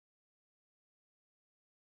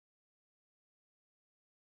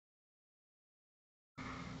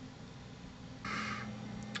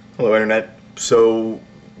Hello, Internet. So,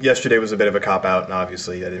 yesterday was a bit of a cop-out, and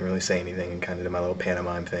obviously I didn't really say anything and kind of did my little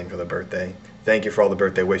pantomime thing for the birthday. Thank you for all the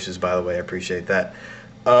birthday wishes, by the way. I appreciate that.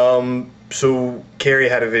 So Carrie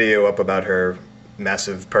had a video up about her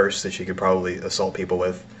massive purse that she could probably assault people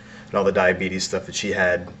with, and all the diabetes stuff that she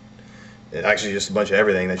had. Actually, just a bunch of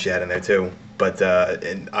everything that she had in there, too. But,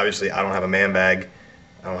 and obviously, I don't have a man bag.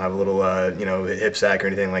 I don't have a little, hip sack or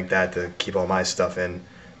anything like that to keep all my stuff in.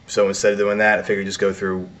 So instead of doing that, I figured just go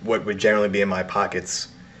through what would generally be in my pockets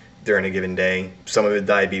during a given day. Some of it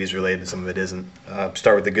diabetes related, some of it isn't.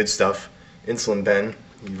 Start with the good stuff. Insulin pen.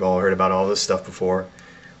 You've all heard about all this stuff before.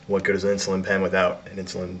 What good is an insulin pen without an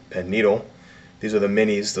insulin pen needle? These are the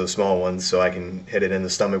minis, those small ones, so I can hit it in the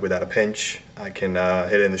stomach without a pinch. I can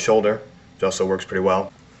hit it in the shoulder, which also works pretty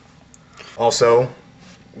well. Also,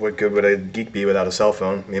 what good would a geek be without a cell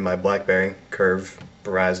phone? Me and my BlackBerry, Curve,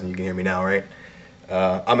 Verizon, you can hear me now, right?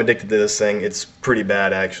 I'm addicted to this thing. It's pretty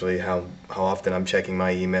bad, actually, how often I'm checking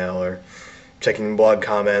my email or checking blog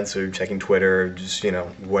comments or checking Twitter or just,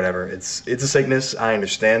 whatever. It's a sickness. I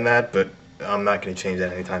understand that, but I'm not going to change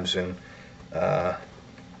that anytime soon. iPod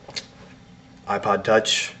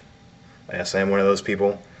Touch. Yes, I am one of those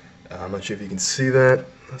people. I'm not sure if you can see that.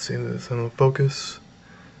 Let's see if this will focus.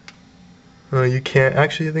 You can't.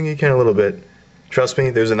 Actually, I think you can a little bit. Trust me,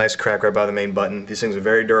 there's a nice crack right by the main button. These things are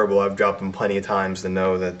very durable. I've dropped them plenty of times to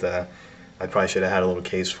know that I probably should have had a little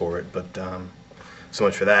case for it, but so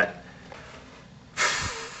much for that.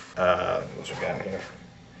 What's we got here?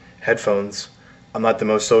 Headphones. I'm not the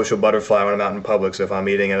most social butterfly when I'm out in public, so if I'm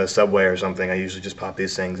eating at a Subway or something, I usually just pop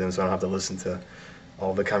these things in so I don't have to listen to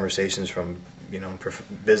all the conversations from,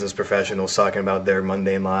 business professionals talking about their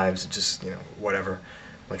mundane lives, just, whatever.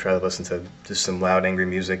 I try to listen to just some loud, angry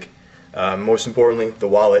music. Most importantly, the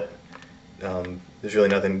wallet. There's really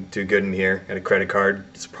nothing too good in here. Got a credit card.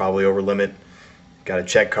 It's probably over limit. Got a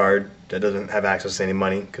check card that doesn't have access to any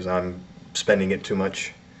money because I'm spending it too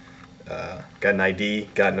much. Got an ID.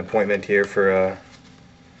 Got an appointment here for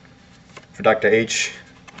Dr. H.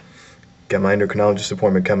 Got my endocrinologist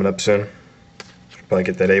appointment coming up soon. Should probably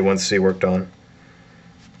get that A1C worked on.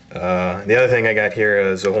 The other thing I got here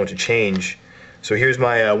is a whole bunch of change. So here's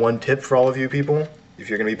my one tip for all of you people. If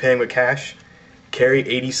you're going to be paying with cash, carry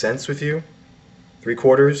 80 cents with you,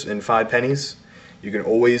 3/4 and 5 pennies. You can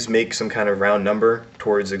always make some kind of round number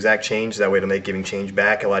towards exact change. That way it'll make giving change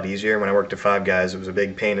back a lot easier. When I worked at Five Guys, it was a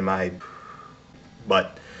big pain in my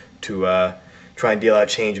butt to try and deal out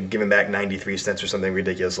change and giving back 93 cents or something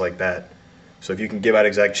ridiculous like that. So if you can give out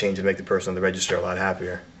exact change, it'll make the person on the register a lot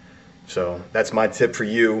happier. So that's my tip for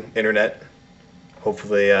you, Internet.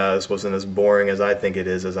 Hopefully this wasn't as boring as I think it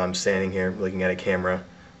is as I'm standing here looking at a camera,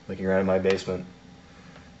 looking around in my basement.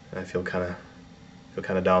 I feel kind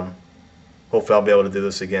of dumb. Hopefully I'll be able to do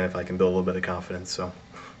this again if I can build a little bit of confidence, so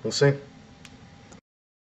we'll see.